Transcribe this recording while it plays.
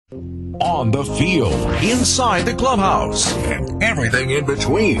on the field, inside the clubhouse, and everything in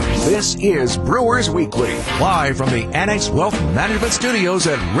between. This is Brewers Weekly, live from the Annex Wealth Management Studios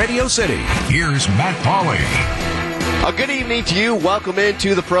at Radio City. Here's Matt Pauley. Good evening to you. Welcome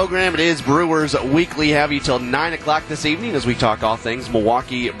into the program. It is Brewers Weekly. Have you till 9 o'clock this evening as we talk all things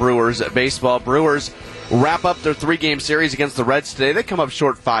Milwaukee Brewers baseball. Brewers wrap up their three-game series against the Reds today. They come up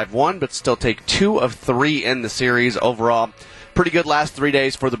short 5-1, but still take 2 of 3 in the series overall. Pretty good last 3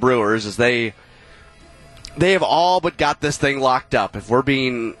 days for the Brewers as they have all but got this thing locked up.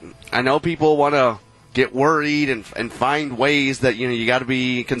 I know people want to get worried and find ways that you got to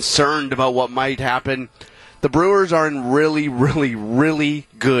be concerned about what might happen. The Brewers are in really, really, really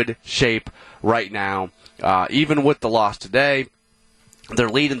good shape right now. Even with the loss today, they're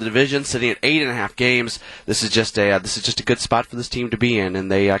leading the division, sitting at 8.5 games. This is just a good spot for this team to be in,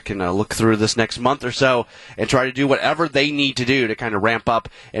 and they can look through this next month or so and try to do whatever they need to do to kind of ramp up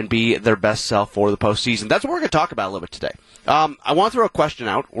and be their best self for the postseason. That's what we're going to talk about a little bit today. I want to throw a question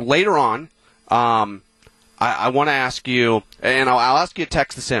out later on. I want to ask you, and I'll ask you to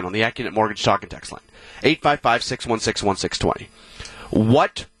text this in on the AccuNet Mortgage Talk and Text line, 855-616-1620.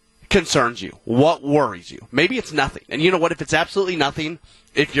 What concerns you? What worries you? Maybe it's nothing. And you know what? If it's absolutely nothing,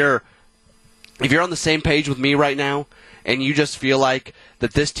 if you're on the same page with me right now, and you just feel like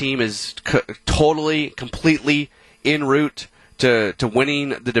that this team is totally, completely en route to winning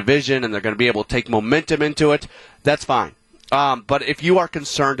the division, and they're going to be able to take momentum into it, that's fine. But if you are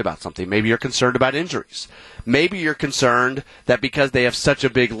concerned about something, maybe you're concerned about injuries. Maybe you're concerned that because they have such a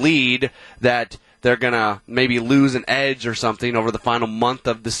big lead that they're going to maybe lose an edge or something over the final month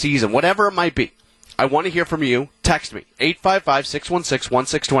of the season. Whatever it might be. I want to hear from you. Text me,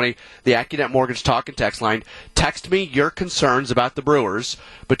 855-616-1620, the AccuNet Mortgage Talk and Text line. Text me your concerns about the Brewers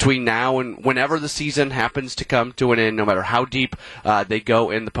between now and whenever the season happens to come to an end, no matter how deep they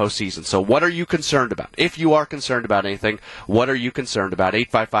go in the postseason. So what are you concerned about? If you are concerned about anything, what are you concerned about?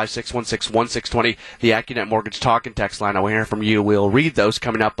 855-616-1620, the AccuNet Mortgage Talk and Text line. I will hear from you. We'll read those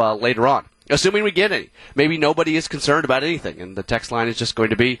coming up later on. Assuming we get any. Maybe nobody is concerned about anything, and the text line is just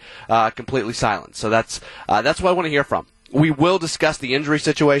going to be completely silent. So that's what I want to hear from. We will discuss the injury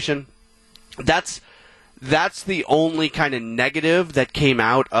situation. That's the only kind of negative that came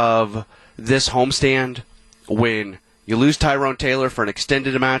out of this homestand. When you lose Tyrone Taylor for an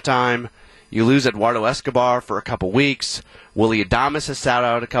extended amount of time, you lose Eduardo Escobar for a couple weeks. Willie Adames has sat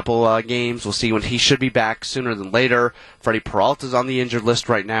out a couple games. We'll see when he should be back sooner than later. Freddie Peralta's on the injured list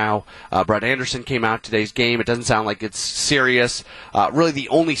right now. Brett Anderson came out today's game. It doesn't sound like it's serious. Really, the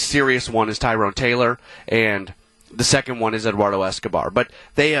only serious one is Tyrone Taylor, and the second one is Eduardo Escobar. But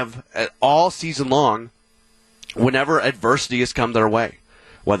they have, all season long, whenever adversity has come their way,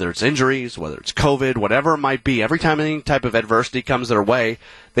 whether it's injuries, whether it's COVID, whatever it might be, every time any type of adversity comes their way,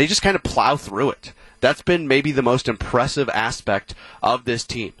 they just kind of plow through it. That's been maybe the most impressive aspect of this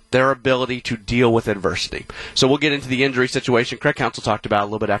team, their ability to deal with adversity. So we'll get into the injury situation. Craig Counsell talked about it a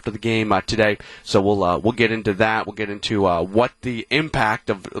little bit after the game today, so we'll get into that. We'll get into what the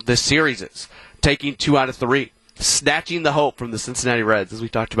impact of this series is, taking 2 out of 3. Snatching the hope from the Cincinnati Reds, as we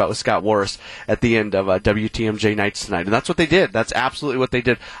talked about with Scott Warris at the end of WTMJ Nights tonight. And that's what they did. That's absolutely what they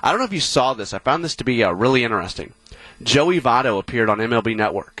did. I don't know if you saw this. I found this to be really interesting. Joey Votto appeared on MLB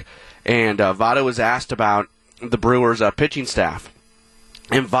Network, and Votto was asked about the Brewers' pitching staff.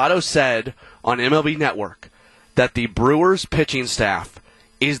 And Votto said on MLB Network that the Brewers' pitching staff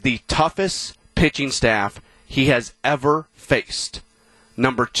is the toughest pitching staff he has ever faced.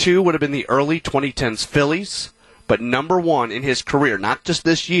 Number 2 would have been the early 2010s Phillies. But number 1 in his career, not just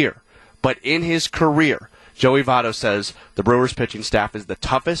this year, but in his career, Joey Votto says the Brewers pitching staff is the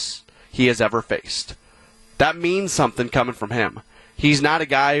toughest he has ever faced. That means something coming from him. He's not a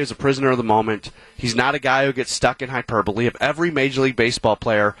guy who's a prisoner of the moment. He's not a guy who gets stuck in hyperbole. Of every Major League Baseball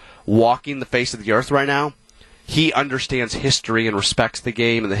player walking the face of the earth right now, he understands history and respects the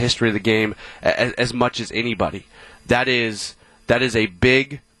game and the history of the game as much as anybody. That is a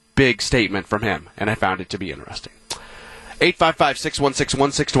big statement from him, and I found it to be interesting.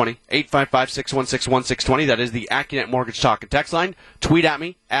 855-616-1620, 855-616-1620. That is the AccuNet Mortgage Talk and Text line. Tweet at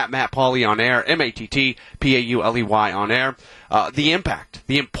me, at Matt Pauley on air, MattPauley on air. The impact,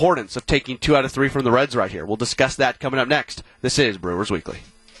 the importance of taking 2 out of 3 from the Reds right here. We'll discuss that coming up next. This is Brewers Weekly.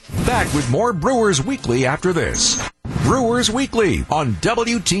 Back with more Brewers Weekly after this. Brewers Weekly on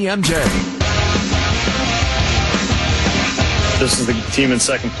WTMJ. This is the team in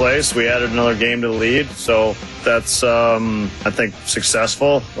second place. We added another game to the lead, so that's I think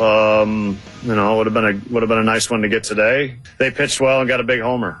successful. It would have been a nice one to get today. They pitched well and got a big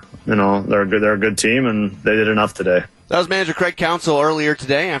homer. They're a good team, and they did enough today. That was manager Craig Counsell earlier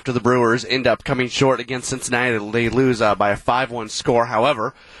today after the Brewers end up coming short against Cincinnati. They lose by a 5-1 score.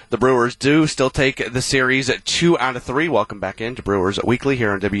 However, the Brewers do still take the series at 2 out of 3. Welcome back into Brewers Weekly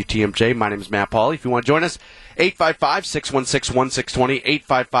here on WTMJ. My name is Matt Pauley. If you want to join us, 855-616-1620,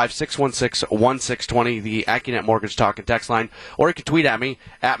 855-616-1620, the AccuNet Mortgage Talk and Text line, or you can tweet at me,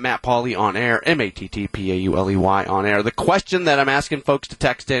 at Matt Pauley on air, MattPauley on air. The question that I'm asking folks to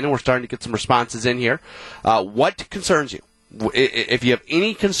text in, and we're starting to get some responses in here, what concerns you? If you have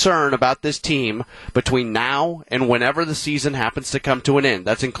any concern about this team between now and whenever the season happens to come to an end,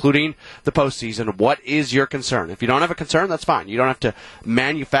 that's including the postseason, what is your concern? If you don't have a concern, that's fine. You don't have to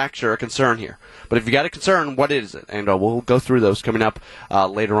manufacture a concern here. But if you got a concern, what is it? And we'll go through those coming up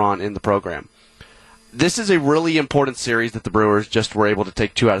later on in the program. This is a really important series that the Brewers just were able to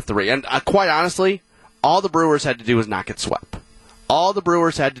take 2 out of 3. And quite honestly, all the Brewers had to do was not get swept. All the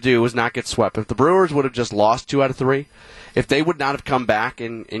Brewers had to do was not get swept. If the Brewers would have just lost 2 out of 3, if they would not have come back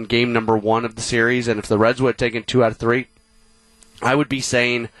in game number 1 of the series, and if the Reds would have taken 2 out of 3, I would be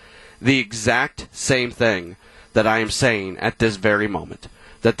saying the exact same thing that I am saying at this very moment,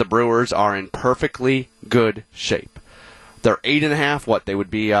 that the Brewers are in perfectly good shape. They're 8.5. What they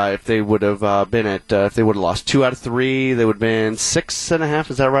would be if they would have been at if they would have lost 2 out of 3, they would have been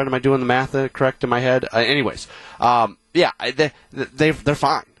 6.5. Is that right? Am I doing the math correct in my head? Anyways, they're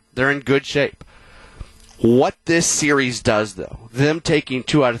fine. They're in good shape. What this series does, though, them taking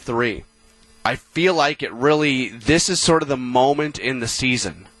 2 out of 3, I feel like this is sort of the moment in the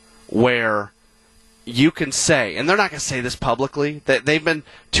season where you can say, and they're not going to say this publicly, that they've been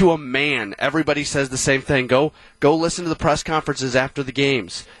to a man. Everybody says the same thing. Go listen to the press conferences after the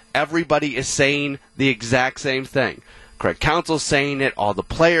games. Everybody is saying the exact same thing. Craig Counsell's saying it. All the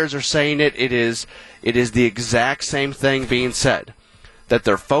players are saying it. It is the exact same thing being said. That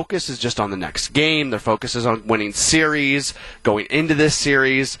their focus is just on the next game. Their focus is on winning series, going into this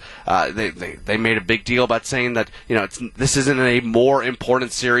series. They made a big deal about saying that this isn't a more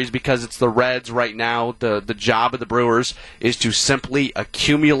important series because it's the Reds right now. The job of the Brewers is to simply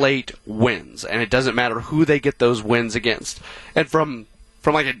accumulate wins, and it doesn't matter who they get those wins against. And from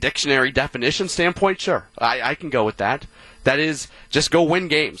like a dictionary definition standpoint, sure, I can go with that. That is, just go win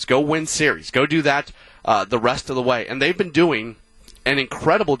games, go win series, go do that the rest of the way. And they've been doing an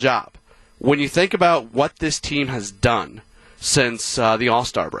incredible job. When you think about what this team has done since the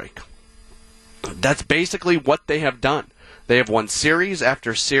All-Star break, that's basically what they have done. They have won series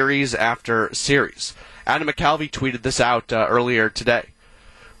after series after series. Adam McCalvey tweeted this out earlier today.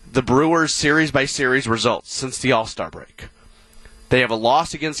 The Brewers' series-by-series results since the All-Star break. They have a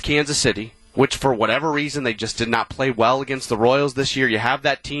loss against Kansas City, which for whatever reason they just did not play well against the Royals this year. You have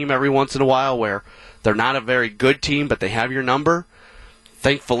that team every once in a while where they're not a very good team, but they have your number.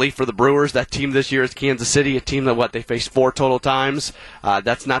 Thankfully for the Brewers, that team this year is Kansas City, a team that they faced 4 total times.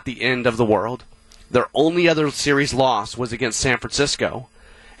 That's not the end of the world. Their only other series loss was against San Francisco,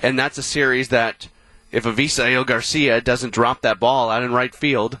 and that's a series that if Avisail Garcia doesn't drop that ball out in right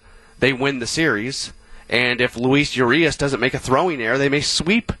field, they win the series. And if Luis Urias doesn't make a throwing error, they may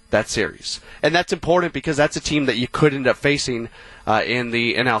sweep that series. And that's important because that's a team that you could end up facing in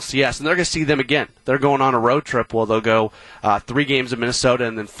the NLCS. And they're going to see them again. They're going on a road trip. Well, they'll go 3 games in Minnesota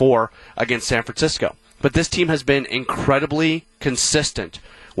and then 4 against San Francisco. But this team has been incredibly consistent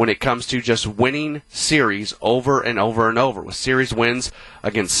when it comes to just winning series over and over and over, with series wins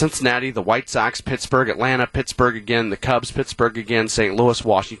against Cincinnati, the White Sox, Pittsburgh, Atlanta, Pittsburgh again, the Cubs, Pittsburgh again, St. Louis,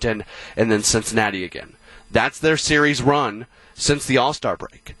 Washington, and then Cincinnati again. That's their series run since the All-Star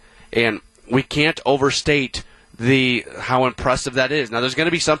break. And we can't overstate how impressive that is. Now, there's going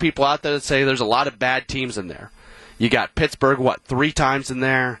to be some people out there that say there's a lot of bad teams in there. You got Pittsburgh, 3 times in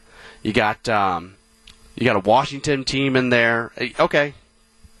there? You got a Washington team in there. Okay.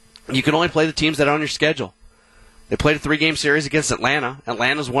 You can only play the teams that are on your schedule. They played a 3-game series against Atlanta.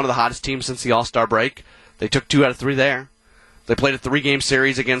 Atlanta's one of the hottest teams since the All-Star break. They took 2 out of 3 there. They played a 3-game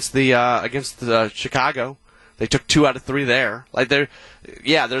series against Chicago. They took 2 out of 3 there.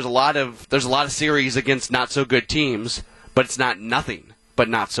 There's a lot of series against not so good teams, but it's not nothing but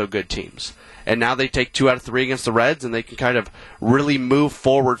not so good teams. And now they take 2 out of 3 against the Reds, and they can kind of really move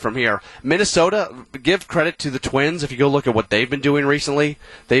forward from here. Minnesota, give credit to the Twins. If you go look at what they've been doing recently,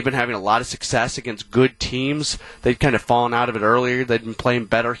 they've been having a lot of success against good teams. They'd kind of fallen out of it earlier. They've been playing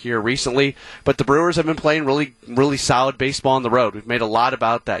better here recently. But the Brewers have been playing really, really solid baseball on the road. We've made a lot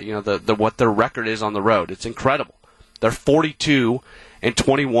about that, what their record is on the road. It's incredible. They're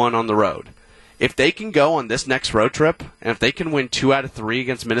 42-21 on the road. If they can go on this next road trip, and if they can win 2 out of 3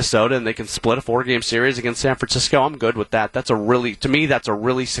 against Minnesota, and they can split a 4-game series against San Francisco, I'm good with that. To me, that's a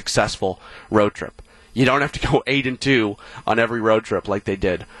really successful road trip. You don't have to go 8-2 on every road trip like they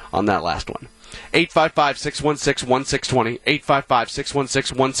did on that last one. 855-616-1620,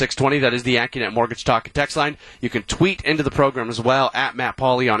 855-616-1620. That is the AccuNet Mortgage Talk and Text line. You can tweet into the program as well, at Matt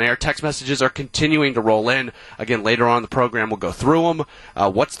Pauley on air. Text messages are continuing to roll in. Again, later on in the program, we'll go through them.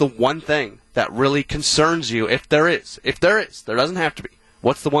 What's the one thing that really concerns you, if there is? There doesn't have to be.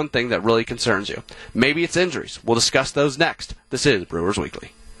 What's the one thing that really concerns you? Maybe it's injuries. We'll discuss those next. This is Brewers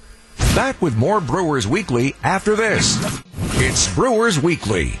Weekly. Back with more Brewers Weekly after this. It's Brewers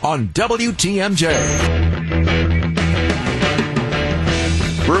Weekly on WTMJ.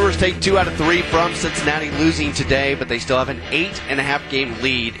 Brewers take 2 out of 3 from Cincinnati, losing today, but they still have an 8.5 game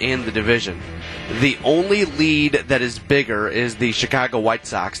lead in the division. The only lead that is bigger is the Chicago White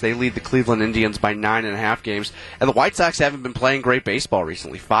Sox. They lead the Cleveland Indians by 9.5 games. And the White Sox haven't been playing great baseball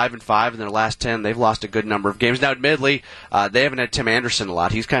recently. 5-5 in their last 10. They've lost a good number of games. Now, admittedly, they haven't had Tim Anderson a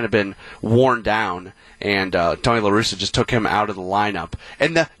lot. He's kind of been worn down. And Tony La Russa just took him out of the lineup.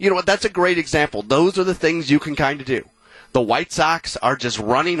 And you know what? That's a great example. Those are the things you can kind of do. The White Sox are just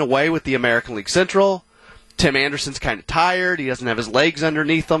running away with the American League Central. Tim Anderson's kind of tired. He doesn't have his legs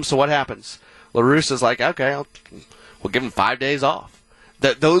underneath him. So what happens? La Russa's like, okay, we'll give him 5 days off.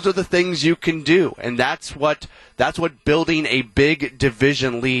 Those are the things you can do, and that's what building a big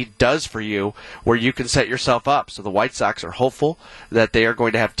division lead does for you, where you can set yourself up. So the White Sox are hopeful that they are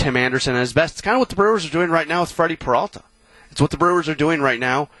going to have Tim Anderson at his best. It's kind of what the Brewers are doing right now with Freddie Peralta. It's what the Brewers are doing right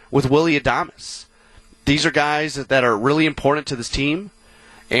now with Willy Adames. These are guys that are really important to this team,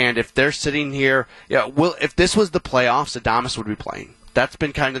 and if they're sitting here, if this was the playoffs, Adames would be playing. That's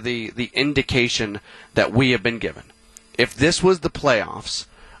been kind of the indication that we have been given. If this was the playoffs,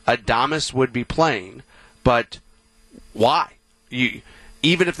 Adames would be playing, but why?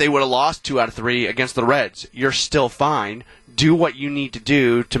 Even if they would have lost 2 out of 3 against the Reds, you're still fine. Do what you need to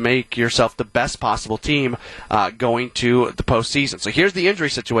do to make yourself the best possible team going to the postseason. So here's the injury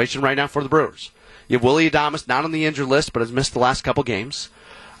situation right now for the Brewers. You have Willy Adames not on the injured list, but has missed the last couple games.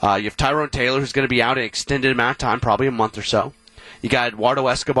 You have Tyrone Taylor, who's going to be out an extended amount of time, probably a month or so. You got Eduardo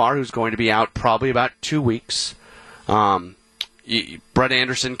Escobar, who's going to be out probably about 2 weeks. Brett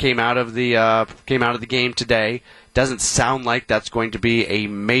Anderson came out of the game today. Doesn't sound like that's going to be a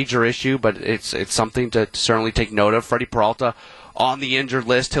major issue, but it's something to certainly take note of. Freddie Peralta on the injured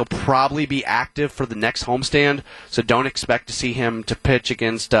list. He'll probably be active for the next homestand, so don't expect to see him to pitch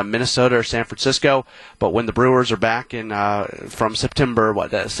against Minnesota or San Francisco. But when the Brewers are back in from September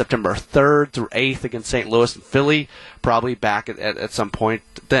 3rd through 8th against St. Louis and Philly, probably back at some point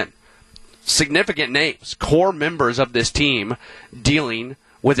then. Significant names, core members of this team dealing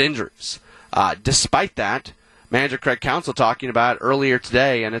with injuries. Despite that, manager Craig Counsell talking about it earlier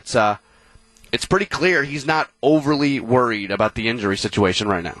today, and it's pretty clear he's not overly worried about the injury situation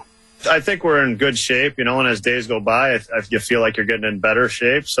right now. I think we're in good shape, and as days go by, you feel like you're getting in better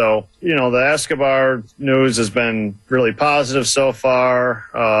shape. So, the Escobar news has been really positive so far.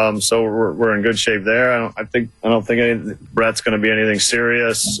 So we're in good shape there. I don't think Brett's going to be anything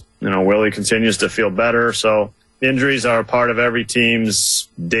serious. Willie continues to feel better. So injuries are a part of every team's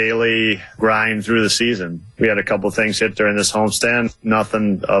daily grind through the season. We had a couple of things hit during this homestand,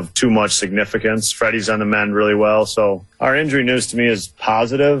 nothing of too much significance. Freddie's on the mend really well. So our injury news to me is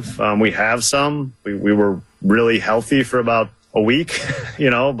positive. We have some. We were really healthy for about a week,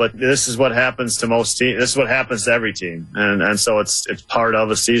 but this is what happens to most teams. This is what happens to every team. And so it's part of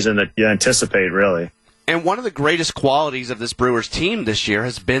a season that you anticipate, really. And one of the greatest qualities of this Brewers team this year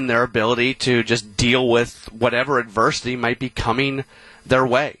has been their ability to just deal with whatever adversity might be coming their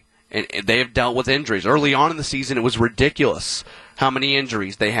way. And they have dealt with injuries. Early on in the season, it was ridiculous how many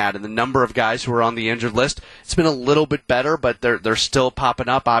injuries they had and the number of guys who were on the injured list. It's been a little bit better, but they're still popping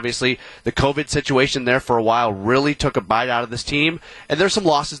up. Obviously, the COVID situation there for a while really took a bite out of this team. And there's some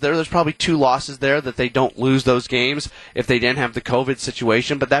losses there. There's probably 2 losses there that they don't lose those games if they didn't have the COVID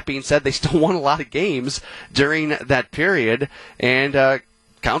situation. But that being said, they still won a lot of games during that period. And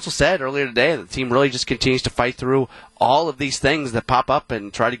Counsell said earlier today that the team really just continues to fight through all of these things that pop up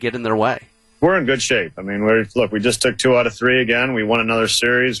and try to get in their way. We're in good shape. I mean, we just took 2 out of 3 again. We won another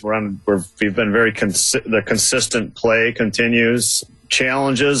series. We've been very the consistent play continues.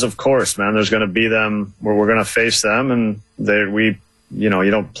 Challenges, of course, man. There's going to be them where we're going to face them, and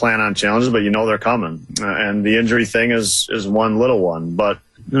you don't plan on challenges, but they're coming. And the injury thing is one little one, but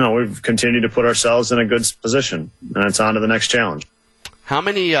we've continued to put ourselves in a good position, and it's on to the next challenge. How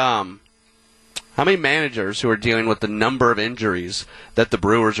many How many managers who are dealing with the number of injuries that the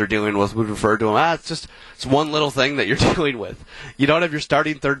Brewers are dealing with would refer to them, it's one little thing that you're dealing with. You don't have your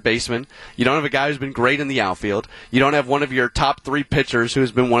starting third baseman. You don't have a guy who's been great in the outfield. You don't have one of your top 3 pitchers who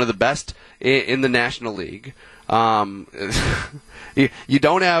has been one of the best in the National League. You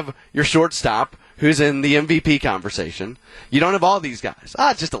don't have your shortstop who's in the MVP conversation. You don't have all these guys.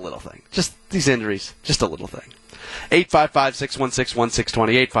 It's just a little thing. Just these injuries, just a little thing.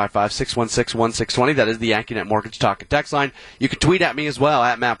 855-616-1620, 855-616-1620. That is the AccuNet Mortgage Talk and Text line. You can tweet at me as well,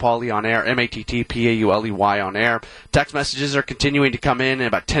 at Matt Pauley on air, MattPauley on air. Text messages are continuing to come in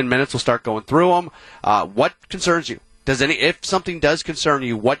about 10 minutes. We'll start going through them. What concerns you? If something does concern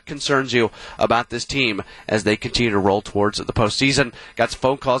you, what concerns you about this team as they continue to roll towards the postseason? Got some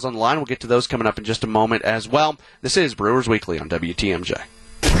phone calls on the line. We'll get to those coming up in just a moment as well. This is Brewers Weekly on WTMJ.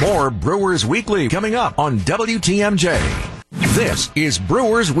 More Brewers Weekly coming up on WTMJ. This is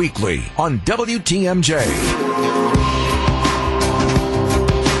Brewers Weekly on WTMJ.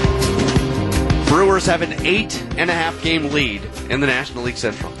 Brewers have an 8.5 game lead in the National League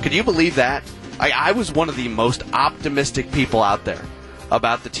Central. Could you believe that? I was one of the most optimistic people out there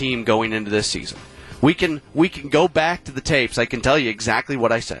about the team going into this season. We can go back to the tapes. I can tell you exactly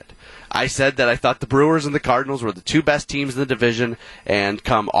what I said. I said that I thought the Brewers and the Cardinals were the 2 best teams in the division, and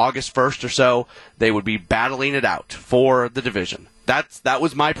come August 1st or so, they would be battling it out for the division. That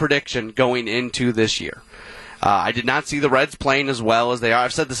was my prediction going into this year. I did not see the Reds playing as well as they are.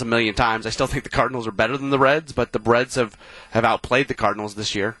 I've said this a million times. I still think the Cardinals are better than the Reds, but the Reds have outplayed the Cardinals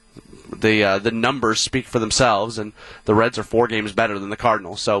this year. The numbers speak for themselves, and the Reds are 4 games better than the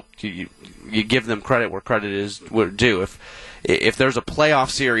Cardinals. So you give them credit where credit is due. If there's a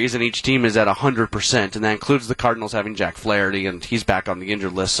playoff series and each team is at 100%, and that includes the Cardinals having Jack Flaherty, and he's back on the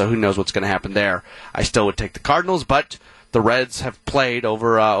injured list, so who knows what's going to happen there, I still would take the Cardinals, but the Reds have played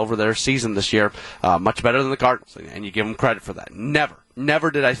over their season this year much better than the Cardinals, and you give them credit for that. Never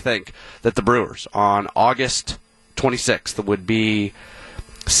did I think that the Brewers on August 26th would be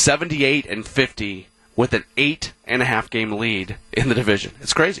 78-50 with an 8.5 game lead in the division.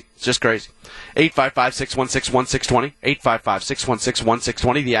 It's crazy. It's just crazy. 855-616-1620,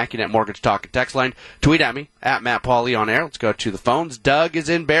 855-616-1620, the AccuNet Mortgage Talk and Text line. Tweet at me, at Matt Pauley on air. Let's go to the phones. Doug is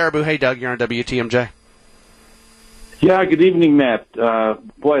in Baraboo. Hey, Doug, you're on WTMJ. Yeah, good evening, Matt.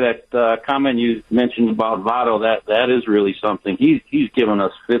 Boy, that comment you mentioned about Votto, that is really something. He's given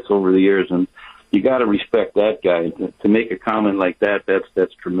us fits over the years, and you got to respect that guy. To make a comment like that,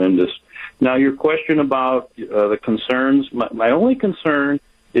 that's tremendous. Now, your question about the concerns, my only concern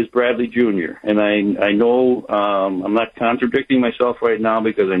is Bradley Jr., and I know I'm not contradicting myself right now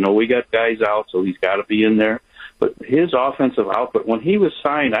because I know we got guys out, so he's got to be in there. But his offensive output, when he was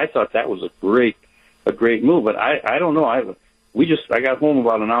signed, I thought that was a great move. But I don't know. I got home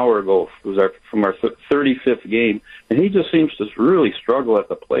about an hour ago. It was from our 35th game, and he just seems to really struggle at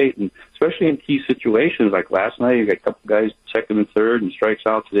the plate, and especially in key situations like last night. You got a couple guys second and third and strikes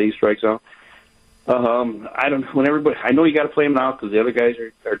out. Today he strikes out. I don't. When everybody, I know you got to play him out because the other guys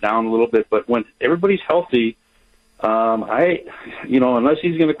are down a little bit. But when everybody's healthy, unless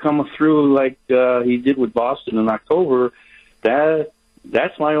he's going to come through like he did with Boston in October,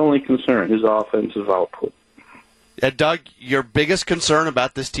 that's my only concern. His offensive output. Doug, your biggest concern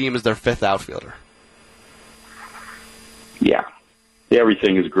about this team is their 5th outfielder. Yeah,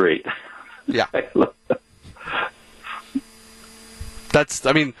 everything is great. Yeah.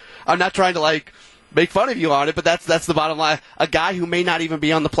 I'm not trying to make fun of you on it, but that's the bottom line. A guy who may not even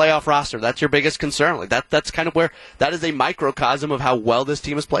be on the playoff roster, that's your biggest concern. That's kind of where that is a microcosm of how well this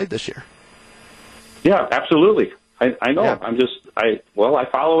team has played this year. Yeah, absolutely. I know. Yeah. I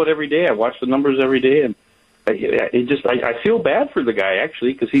follow it every day. I watch the numbers every day, and I feel bad for the guy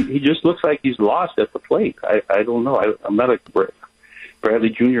actually because he just looks like he's lost at the plate. I don't know. I'm not a Bradley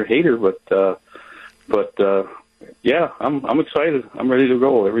Jr. hater, but yeah, I'm excited. I'm ready to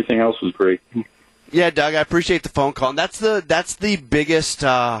go. Everything else was great. Yeah, Doug, I appreciate the phone call. And that's the biggest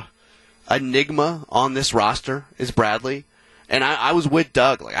enigma on this roster is Bradley. And I was with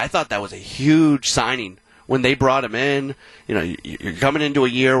Doug. I thought that was a huge signing when they brought him in. You're coming into a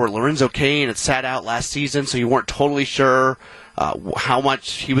year where Lorenzo Cain had sat out last season, so you weren't totally sure how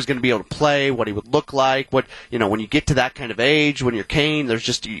much he was going to be able to play, what he would look like. When you get to that kind of age, when you're Cain, there's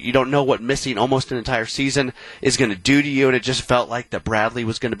just you don't know what missing almost an entire season is going to do to you, and it just felt like that Bradley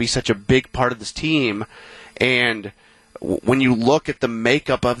was going to be such a big part of this team. And when you look at the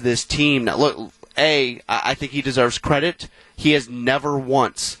makeup of this team, now look, I think he deserves credit. He has never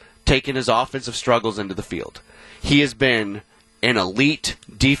once taken his offensive struggles into the field. He has been an elite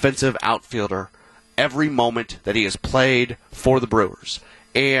defensive outfielder every moment that he has played for the Brewers.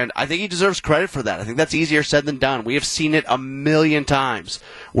 And I think he deserves credit for that. I think that's easier said than done. We have seen it a million times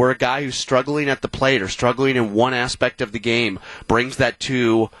where a guy who's struggling at the plate or struggling in one aspect of the game brings that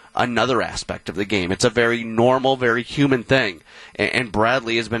to another aspect of the game. It's a very normal, very human thing. And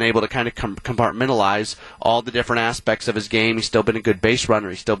Bradley has been able to kind of compartmentalize all the different aspects of his game. He's still been a good base runner.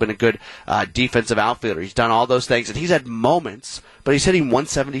 He's still been a good defensive outfielder. He's done all those things. And he's had moments, but he's hitting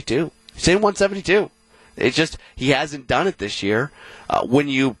 172. He's hitting 172. It's just he hasn't done it this year. When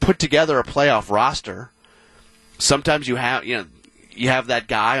you put together a playoff roster, sometimes you have that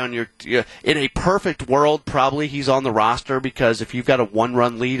guy on your. In a perfect world, probably he's on the roster because if you've got a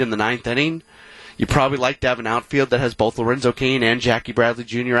 1-run lead in the 9th inning, you probably like to have an outfield that has both Lorenzo Cain and Jackie Bradley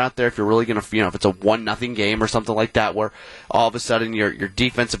Jr. out there. If you're really going to, if it's a 1-0 game or something like that, where all of a sudden your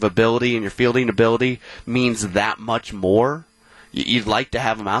defensive ability and your fielding ability means that much more. You'd like to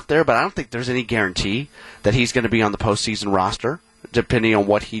have him out there, but I don't think there's any guarantee that he's going to be on the postseason roster, depending on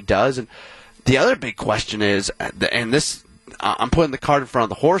what he does. And the other big question is, and this, I'm putting the cart in front of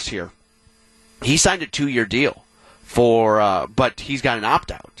the horse here. He signed a 2-year deal but he's got an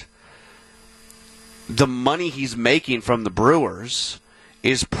opt-out. The money he's making from the Brewers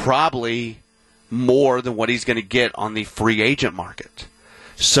is probably more than what he's going to get on the free agent market.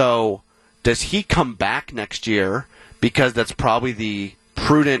 So, does he come back next year? Because that's probably the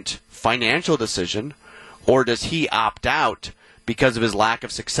prudent financial decision, or does he opt out because of his lack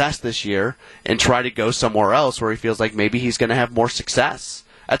of success this year and try to go somewhere else where he feels like maybe he's going to have more success?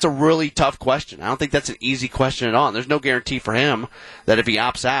 That's a really tough question. I don't think that's an easy question at all. And there's no guarantee for him that if he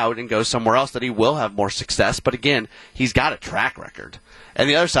opts out and goes somewhere else that he will have more success. But again, he's got a track record. And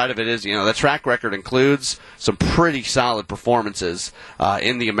the other side of it is, the track record includes some pretty solid performances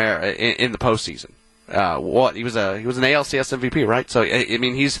in the postseason. He was an ALCS MVP, right? So I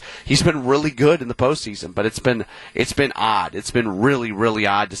mean, he's been really good in the postseason, but it's been odd. It's been really, really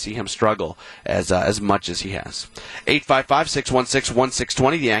odd to see him struggle as much as he has.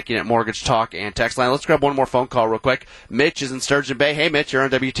 855-616-1620, the AccuNet Mortgage Talk and Text line. Let's grab one more phone call real quick. Mitch is in Sturgeon Bay. Hey, Mitch, you're on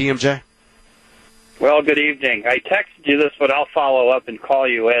WTMJ. Well, good evening. I texted you this, but I'll follow up and call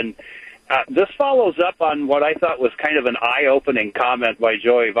you in. This follows up on what I thought was kind of an eye-opening comment by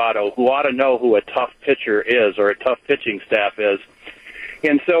Joey Votto, who ought to know who a tough pitcher is or a tough pitching staff is.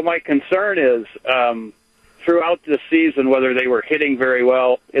 And so my concern is throughout the season, whether they were hitting very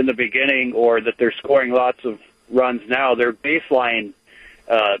well in the beginning or that they're scoring lots of runs now, their baseline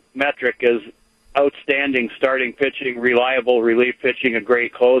metric is outstanding starting pitching, reliable relief pitching, a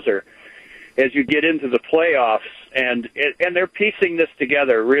great closer. As you get into the playoffs, and they're piecing this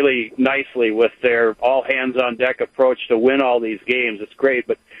together really nicely with their all-hands-on-deck approach to win all these games. It's great,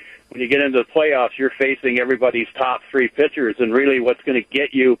 but when you get into the playoffs, you're facing everybody's top 3 pitchers, and really what's going to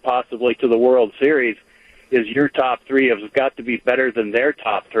get you possibly to the World Series is your top 3 have got to be better than their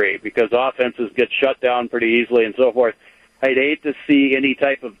top 3 because offenses get shut down pretty easily and so forth. I'd hate to see any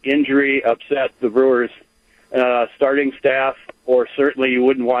type of injury upset the Brewers' starting staff, or certainly you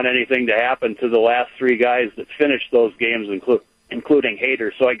wouldn't want anything to happen to the last 3 guys that finished those games, including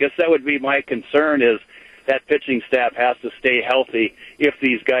Hader. So I guess that would be my concern is that pitching staff has to stay healthy if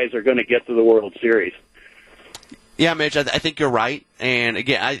these guys are going to get to the World Series. Yeah, Mitch, I think you're right. And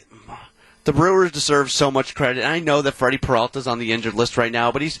again, the Brewers deserve so much credit. And I know that Freddie Peralta's on the injured list right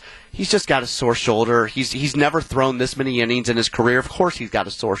now, but he's just got a sore shoulder. He's never thrown this many innings in his career. Of course he's got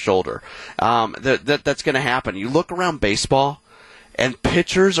a sore shoulder. That's going to happen. You look around baseball, and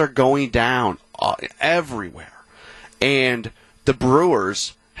pitchers are going down everywhere. And the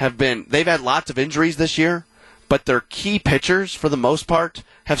Brewers they've had lots of injuries this year, but their key pitchers, for the most part,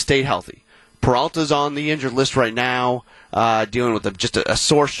 have stayed healthy. Peralta's on the injured list right now, dealing with just a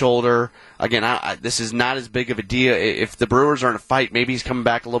sore shoulder. Again, this is not as big of a deal. If the Brewers are in a fight, maybe he's coming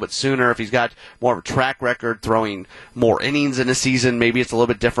back a little bit sooner. If he's got more of a track record, throwing more innings in a season, maybe it's a little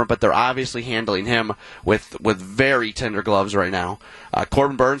bit different. But they're obviously handling him with very tender gloves right now.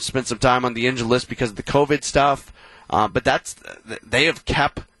 Corbin Burns spent some time on the injured list because of the COVID stuff, but they have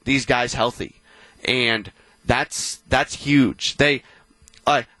kept these guys healthy, and that's huge.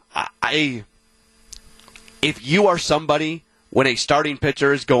 If you are somebody when a starting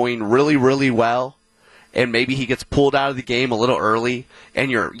pitcher is going really, really well, and maybe he gets pulled out of the game a little early,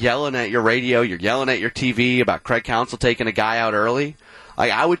 and you're yelling at your radio, you're yelling at your TV about Craig Counsell taking a guy out early,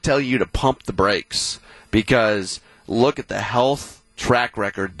 I would tell you to pump the brakes, because look at the health track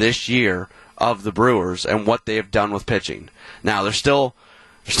record this year of the Brewers and what they have done with pitching. Now, they're still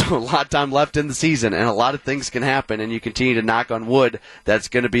There's still a lot of time left in the season, and a lot of things can happen, and you continue to knock on wood that's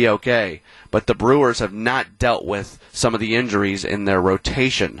going to be okay. But the Brewers have not dealt with some of the injuries in their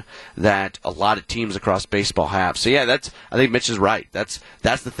rotation that a lot of teams across baseball have. So, yeah, I think Mitch is right. That's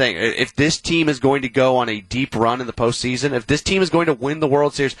the thing. If this team is going to go on a deep run in the postseason, if this team is going to win the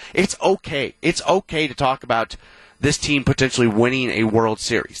World Series, it's okay. It's okay to talk about this team potentially winning a World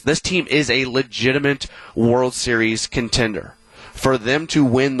Series. This team is a legitimate World Series contender. For them to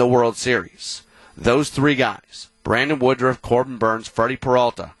win the World Series, those three guys, Brandon Woodruff, Corbin Burns, Freddie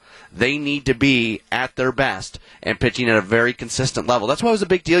Peralta, they need to be at their best and pitching at a very consistent level. That's why it was a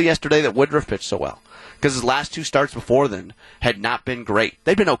big deal yesterday that Woodruff pitched so well, because his last two starts before then had not been great.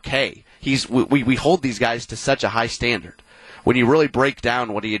 They've been okay. We hold these guys to such a high standard. When you really break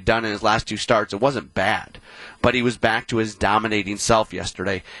down what he had done in his last two starts, it wasn't bad. But he was back to his dominating self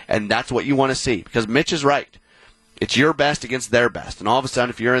yesterday, and that's what you want to see, because Mitch is right. It's your best against their best. And all of a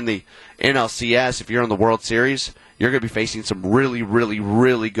sudden, if you're in the NLCS, if you're in the World Series, you're going to be facing some really, really,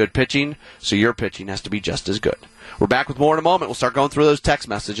 really good pitching, so your pitching has to be just as good. We're back with more in a moment. We'll start going through those text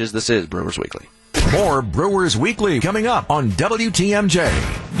messages. This is Brewers Weekly. More Brewers Weekly coming up on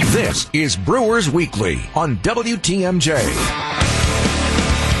WTMJ. This is Brewers Weekly on WTMJ.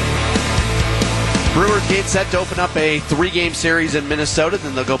 Brewers get set to open up a 3-game series in Minnesota.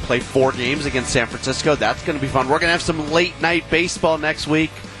 Then they'll go play 4 games against San Francisco. That's going to be fun. We're going to have some late-night baseball next week.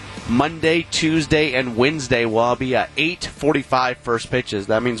 Monday, Tuesday, and Wednesday will all be at 8:45 first pitches.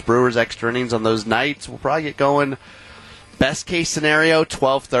 That means Brewers extra innings on those nights. We'll probably get going, best case scenario,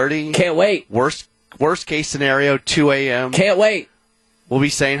 12:30. Can't wait. Worst case scenario, 2 a.m. Can't wait. We'll be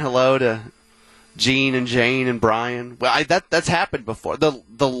saying hello to Gene and Jane and Brian. Well, that's happened before.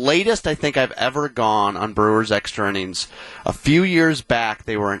 The latest I think I've ever gone on Brewers extra innings, a few years back,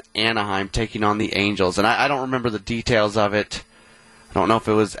 they were in Anaheim taking on the Angels, and I don't remember the details of it. I don't know if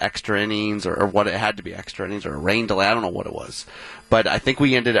it was extra innings or what it had to be extra innings or a rain delay. I don't know what it was. But I think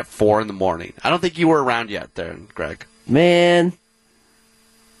we ended at 4 in the morning. I don't think you were around yet there, Greg. Man.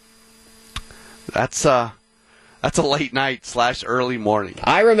 That's a late night / early morning.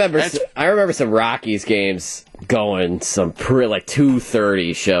 I remember some Rockies games going some like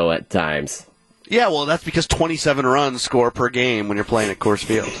 2:30 show at times. Yeah, well, that's because 27 runs score per game when you're playing at Coors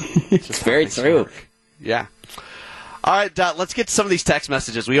Field. It's very true. Yeah. All right, let's get to some of these text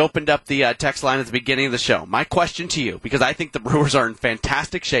messages. We opened up the text line at the beginning of the show. My question to you, because I think the Brewers are in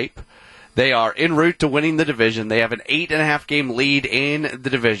fantastic shape. They are en route to winning the division. They have an 8.5-game lead in the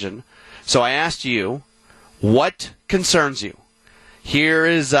division. So I asked you, what concerns you?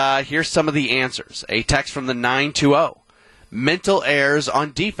 Here's some of the answers. A text from the 920. Mental errors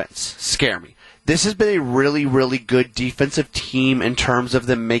on defense scare me. This has been a really, really good defensive team in terms of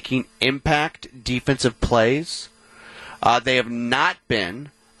them making impact defensive plays. They have not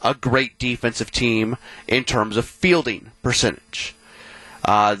been a great defensive team in terms of fielding percentage.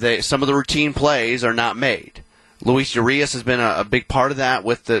 Some of the routine plays are not made. Luis Urias has been a big part of that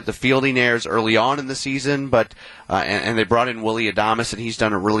with the fielding errors early on in the season, but and they brought in Willy Adames, and he's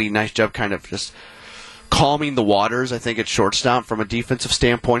done a really nice job kind of just calming the waters, I think, at shortstop from a defensive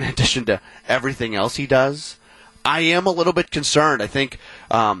standpoint, in addition to everything else he does. I am a little bit concerned. I think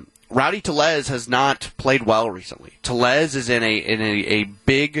Rowdy Tellez has not played well recently. Tellez is in a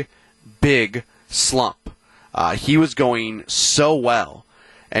big, big slump. He was going so well,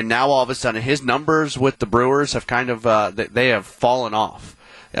 and now all of a sudden his numbers with the Brewers have kind of they have fallen off.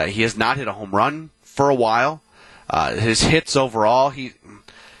 He has not hit a home run for a while. His hits overall, he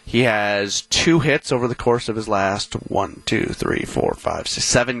has 2 hits over the course of his last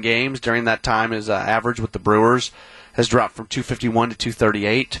 7 games. During that time, his average with the Brewers has dropped from 251 to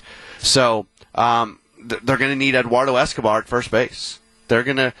 238. So they're going to need Eduardo Escobar at first base. They're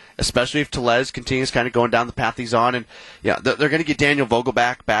going to, especially if Tellez continues kind of going down the path he's on, and yeah, they're going to get Daniel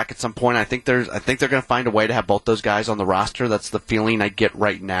Vogelbach back at some point. I think they're going to find a way to have both those guys on the roster. That's the feeling I get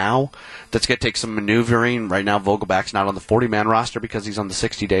right now. That's going to take some maneuvering. Right now, Vogelbach's not on the 40-man roster because he's on the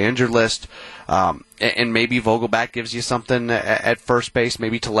 60-day injured list. And maybe Vogelbach gives you something at first base.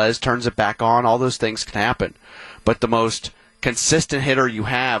 Maybe Tellez turns it back on. All those things can happen. But the most consistent hitter you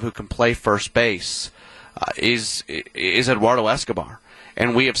have who can play first base is Eduardo Escobar.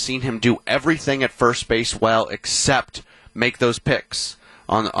 And we have seen him do everything at first base well except make those picks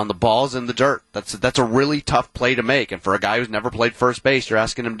on the balls in the dirt. That's a really tough play to make. And for a guy who's never played first base, you're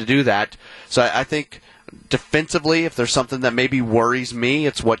asking him to do that. So I think defensively, if there's something that maybe worries me,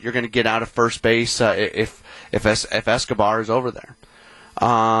 it's what you're going to get out of first base if Escobar is over there.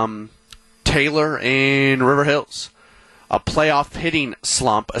 Taylor in River Hills. A playoff hitting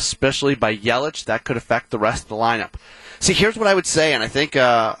slump, especially by Yelich, that could affect the rest of the lineup. See, here's what I would say, and I think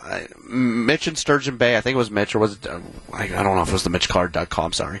Mitch and Sturgeon Bay, I think it was Mitch, or was it, I don't know if it was the Mitch Clark Doug call,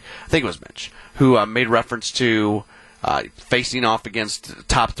 I'm sorry. I think it was Mitch, who made reference to facing off against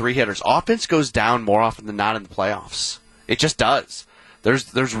top 3 hitters. Offense goes down more often than not in the playoffs. It just does.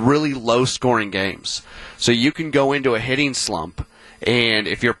 There's really low-scoring games. So you can go into a hitting slump, and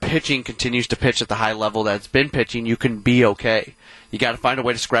if your pitching continues to pitch at the high level that it's been pitching, you can be okay. You got to find a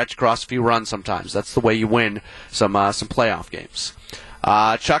way to scratch across a few runs sometimes. That's the way you win some playoff games.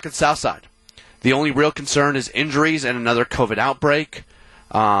 Chuck and Southside. The only real concern is injuries and another COVID outbreak.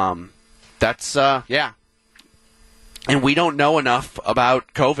 That's. And we don't know enough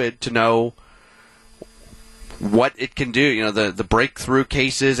about COVID to know what it can do. You know, the breakthrough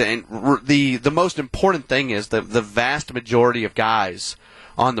cases, and the most important thing is the vast majority of guys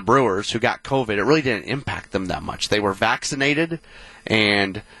on the Brewers who got COVID, it really didn't impact them that much. They were vaccinated,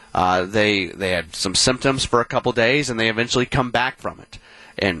 and they had some symptoms for a couple days, and they eventually come back from it.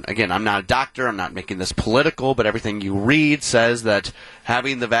 And again, I'm not a doctor, I'm not making this political, but everything you read says that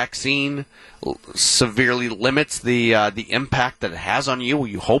having the vaccine severely limits the impact that it has on you.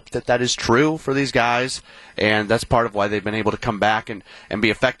 You hope that is true for these guys, and that's part of why they've been able to come back and be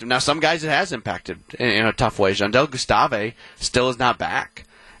effective. Now, some guys it has impacted in a tough way. Jandel Gustave still is not back,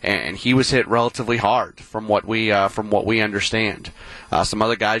 and he was hit relatively hard from what we understand. Some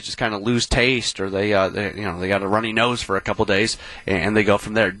other guys just kind of lose taste, or they got a runny nose for a couple days, and they go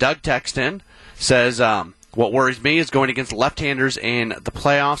from there. Doug Texton says, what worries me is going against left-handers in the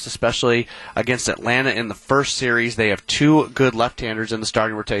playoffs, especially against Atlanta in the first series. They have 2 good left-handers in the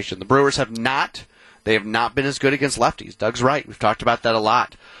starting rotation. The Brewers have not. They have not been as good against lefties. Doug's right. We've talked about that a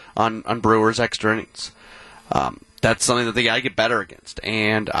lot on Brewers extra innings. That's something that they got to get better against.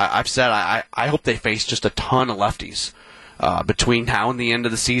 And I've said I hope they face just a ton of lefties between now and the end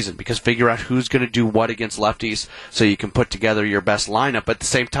of the season, because figure out who's going to do what against lefties so you can put together your best lineup. But at the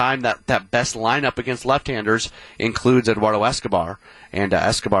same time, that best lineup against left-handers includes Eduardo Escobar, and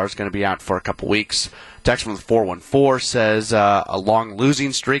Escobar is going to be out for a couple weeks. Text from the 414 says a long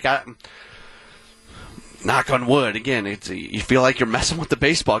losing streak. Knock on wood. Again, you feel like you're messing with the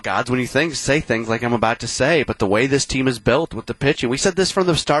baseball gods when you say things like I'm about to say, but the way this team is built with the pitching, we said this from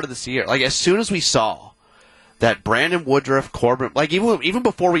the start of this year. Like, as soon as we saw that Brandon Woodruff, Corbin, like even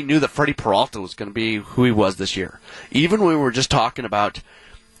before we knew that Freddie Peralta was going to be who he was this year, even when we were just talking about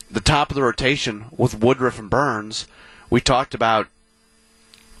the top of the rotation with Woodruff and Burns, we talked about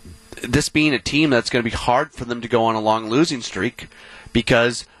this being a team that's going to be hard for them to go on a long losing streak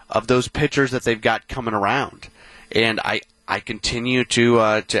because of those pitchers that they've got coming around. And I continue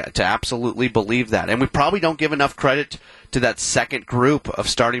to absolutely believe that. And we probably don't give enough credit to that second group of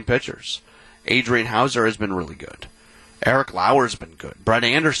starting pitchers. Adrian Hauser has been really good. Eric Lauer's been good. Brett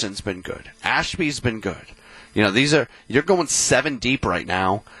Anderson's been good. Ashby's been good. You know, you're going 7 deep right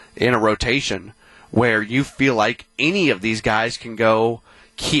now in a rotation where you feel like any of these guys can go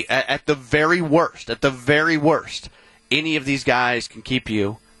at the very worst, any of these guys can keep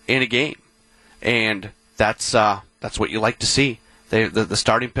you in a game. And that's what you like to see. The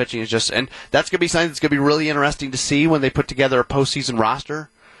starting pitching is just, and that's going to be something that's going to be really interesting to see when they put together a postseason roster,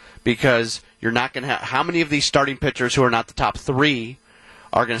 because you're not going to have, how many of these starting pitchers who are not the top 3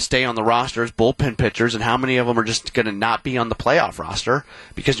 are going to stay on the roster as bullpen pitchers, and how many of them are just going to not be on the playoff roster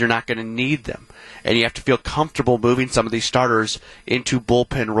because you're not going to need them. And you have to feel comfortable moving some of these starters into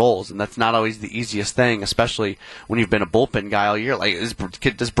bullpen roles, and that's not always the easiest thing, especially when you've been a bullpen guy all year. Like,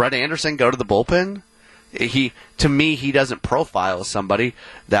 does Brett Anderson go to the bullpen? To me, he doesn't profile as somebody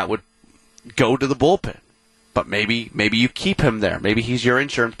that would go to the bullpen. But maybe you keep him there. Maybe he's your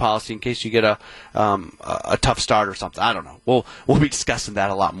insurance policy in case you get a tough start or something. I don't know. We'll be discussing that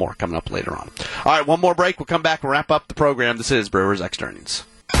a lot more coming up later on. All right, one more break. We'll come back and wrap up the program. This is Brewers Extra Innings.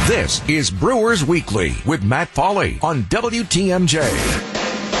 This is Brewers Weekly with Matt Pauley on WTMJ.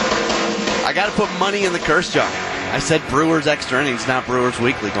 I got to put money in the curse jar. I said Brewers Extra Innings, not Brewers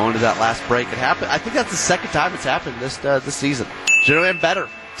Weekly. Going to that last break, it happened. I think that's the second time it's happened this season. Generally, I'm better.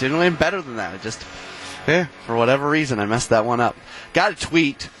 Than that. For whatever reason, I messed that one up. Got a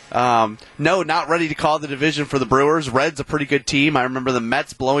tweet. No, not ready to call the division for the Brewers. Reds a pretty good team. I remember the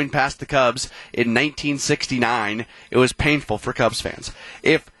Mets blowing past the Cubs in 1969. It was painful for Cubs fans.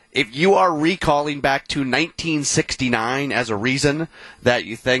 If you are recalling back to 1969 as a reason that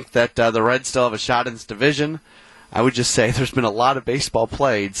you think that the Reds still have a shot in this division, I would just say there's been a lot of baseball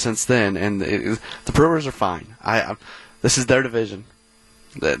played since then, and the Brewers are fine. This is their division.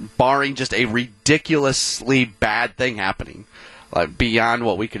 Barring just a ridiculously bad thing happening, like beyond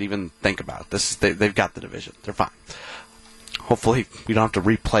what we could even think about. They've got the division. They're fine. Hopefully we don't have to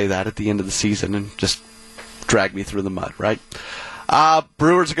replay that at the end of the season and just drag me through the mud, right?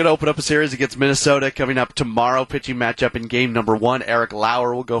 Brewers are going to open up a series against Minnesota coming up tomorrow. Pitching matchup in game number 1. Eric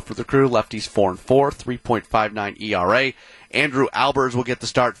Lauer will go for the Crew. Lefties 4-4, 3.59 ERA. Andrew Albers will get the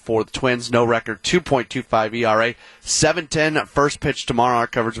start for the Twins. No record, 2.25 ERA. 7:10 first pitch tomorrow. Our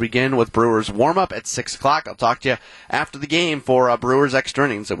coverage begin with Brewers warm-up at 6 o'clock. I'll talk to you after the game for Brewers Extra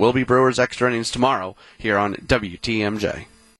Innings. It will be Brewers Extra Innings tomorrow here on WTMJ.